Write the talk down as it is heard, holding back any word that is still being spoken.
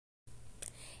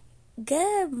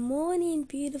Good morning,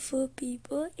 beautiful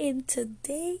people, and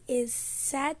today is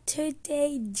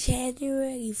Saturday,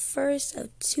 January 1st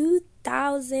of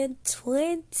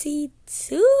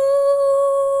 2022.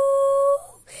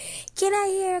 Can I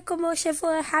hear a commotion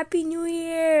for a Happy New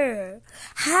Year?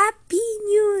 Happy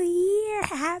New Year!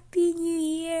 Happy New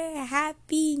Year!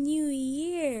 Happy New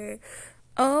Year!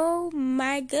 Oh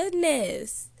my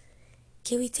goodness!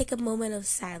 Can we take a moment of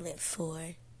silence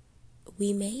for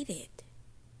we made it?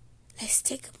 Let's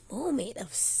take a moment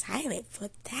of silence for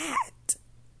that.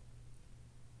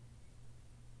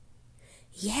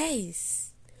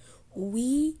 Yes,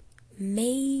 we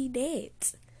made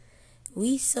it.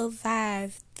 We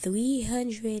survived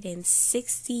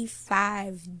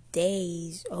 365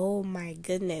 days. Oh my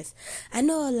goodness. I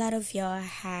know a lot of y'all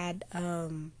had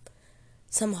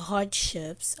some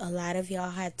hardships. A lot of y'all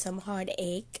had some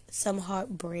heartache, some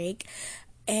heartbreak,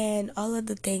 and all of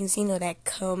the things, that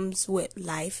comes with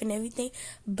life and everything.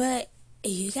 But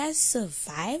you guys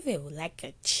survived it like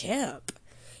a champ.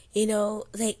 It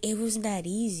was not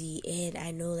easy. And I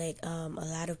know, a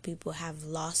lot of people have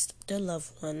lost their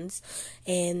loved ones.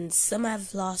 And some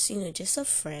have lost, just a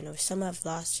friend. Or some have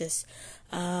lost just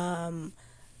a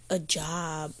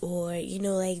job. Or,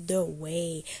 their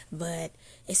way. But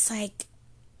it's like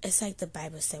the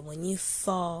Bible said, when you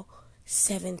fall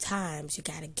 7 times, you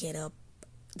gotta get up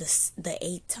the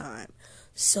 8th time.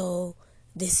 So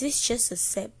this is just a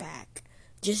setback.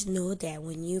 Just know that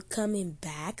when you're coming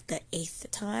back the 8th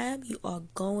time, you are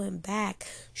going back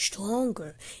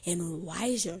stronger and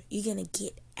wiser. You're gonna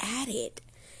get at it.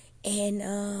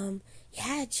 And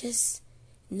just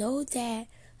know that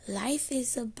life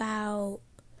is about,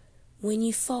 when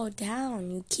you fall down,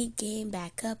 you keep getting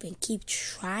back up and keep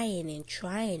trying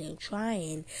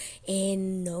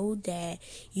and know that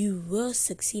you will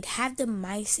succeed. Have the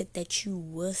mindset that you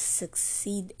will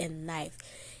succeed in life.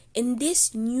 In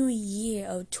this new year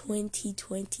of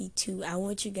 2022, I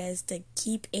want you guys to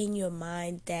keep in your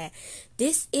mind that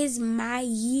this is my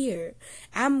year.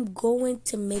 I'm going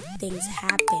to make things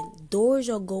happen. Doors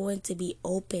are going to be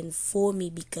open for me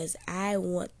because I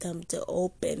want them to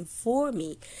open for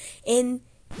me. And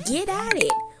get at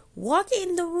it. Walk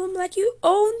in the room like you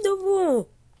own the room.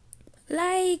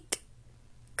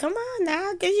 Come on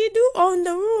now, because you do own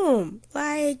the room.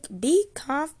 Be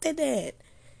confident.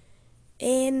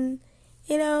 And,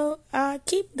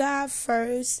 keep God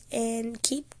first and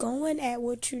keep going at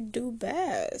what you do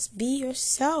best. Be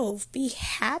yourself. Be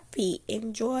happy.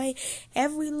 Enjoy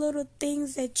every little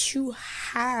things that you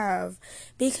have.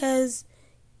 Because,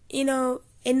 in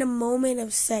the moment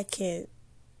of second,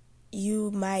 you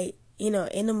might, in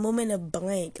a moment of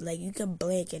blank, you could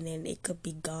blank and then it could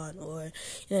be gone. Or,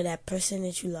 that person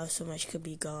that you love so much could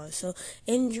be gone. So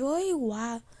enjoy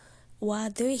while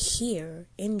they're here.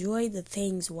 Enjoy the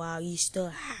things while you still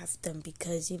have them,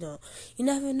 because you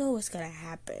never know what's gonna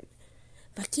happen.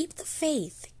 But keep the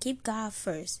faith. Keep God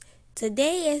first.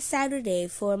 Today is Saturday.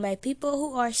 For my people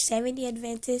who are 70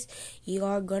 Adventists, you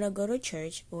are gonna go to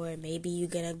church, or maybe you're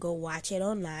gonna go watch it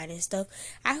online and stuff.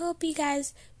 I hope you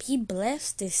guys be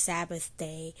blessed this Sabbath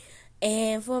day.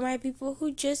 And for my people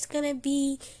who just gonna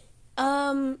be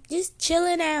just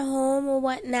chilling at home or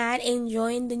whatnot,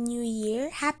 enjoying the new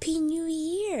year, Happy New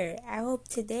Year. I hope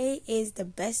today is the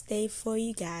best day for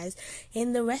you guys,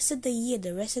 and the rest of the year,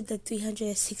 the rest of the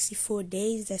 364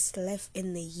 days that's left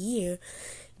in the year,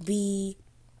 be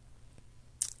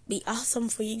awesome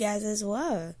for you guys as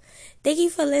well. Thank you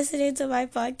for listening to my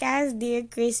podcast, Dear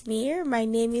Chris Meir. My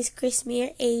name is Chris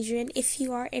Meir Adrian. If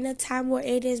you are in a time where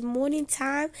it is morning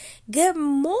time, good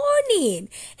morning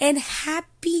and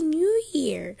Happy New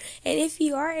Year. And if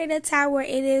you are in a time where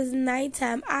it is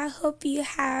nighttime, I hope you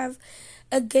have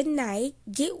a good night.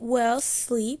 Get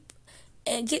sleep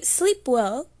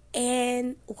well,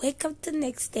 and wake up the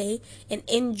next day and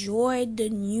enjoy the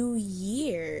new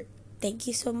year. Thank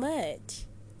you so much.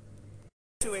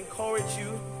 To encourage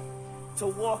you to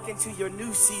walk into your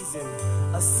new season,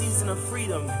 a season of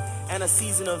freedom and a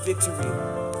season of victory.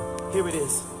 Here it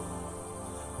is.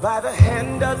 By the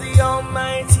hand of the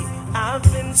Almighty, I've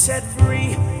been set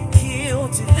free,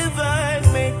 healed,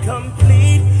 delivered, made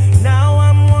complete. Now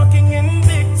I'm walking in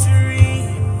victory.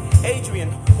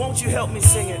 Adrian, won't you help me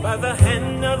sing it? By the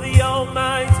hand of the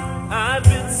Almighty, I've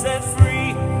been set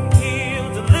free,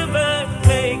 healed, delivered,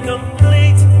 made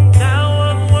complete. Now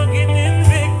I'm walking in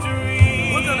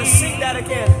victory. We're gonna sing that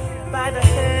again. By the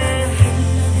hand of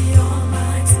the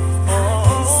Almighty, I've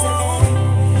been set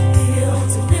free, healed,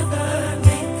 delivered,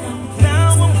 made complete. Now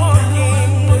I'm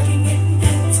walking in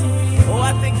victory. Oh,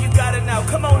 I think you got it now.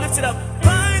 Come on, lift it up.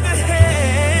 By the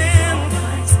hand,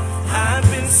 I've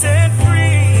been set free.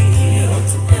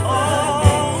 Oh,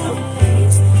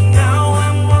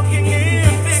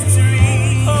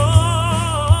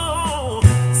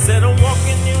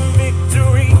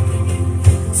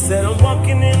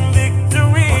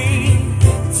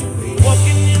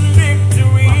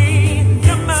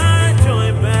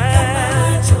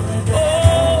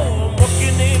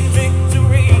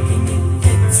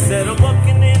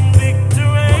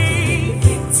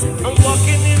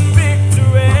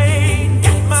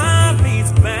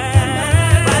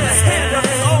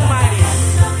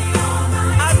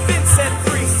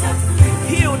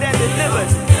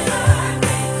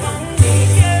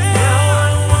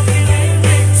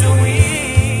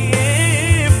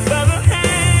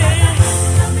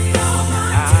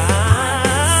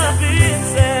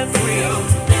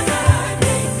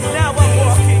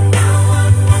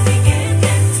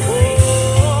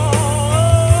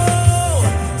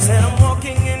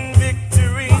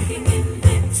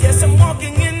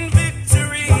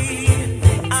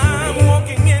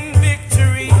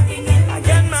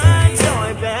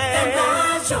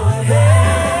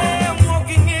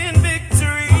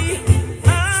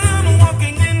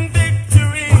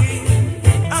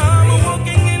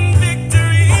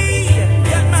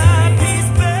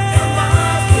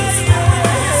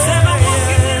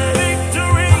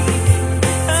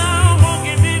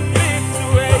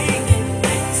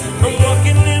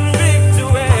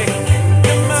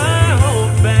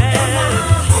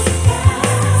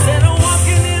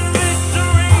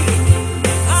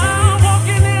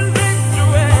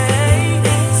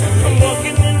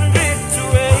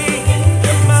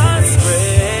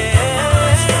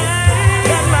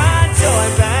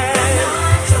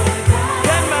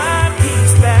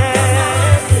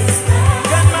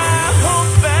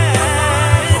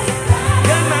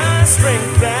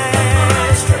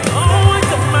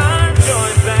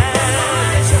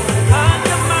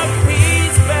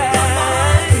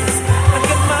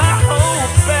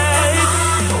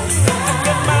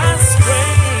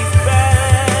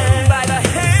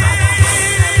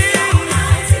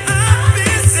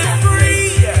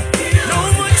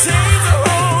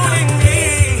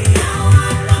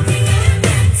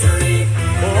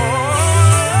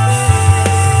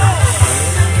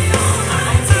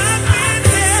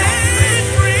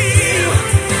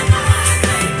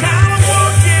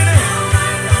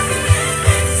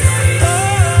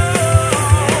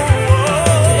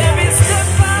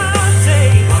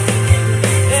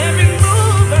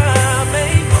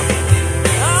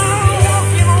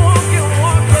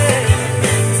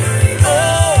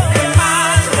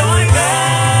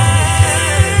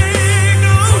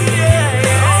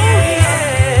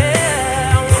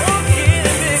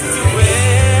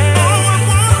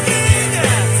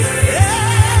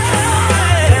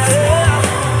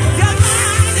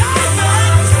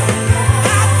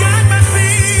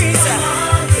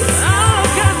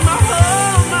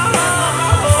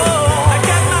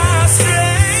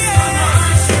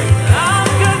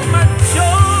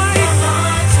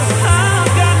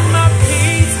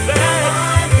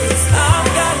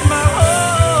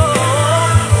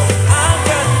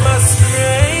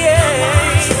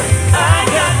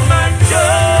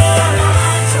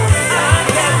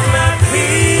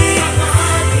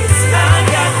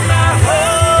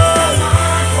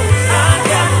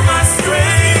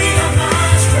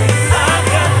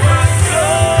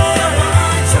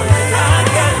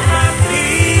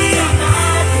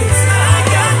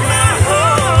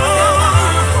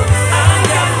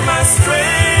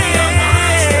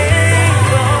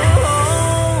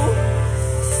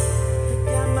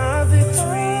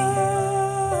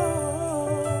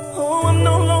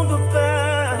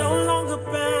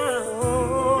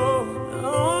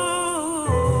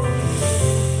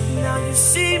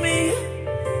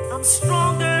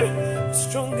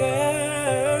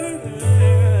 stronger.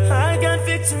 I got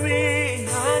victory.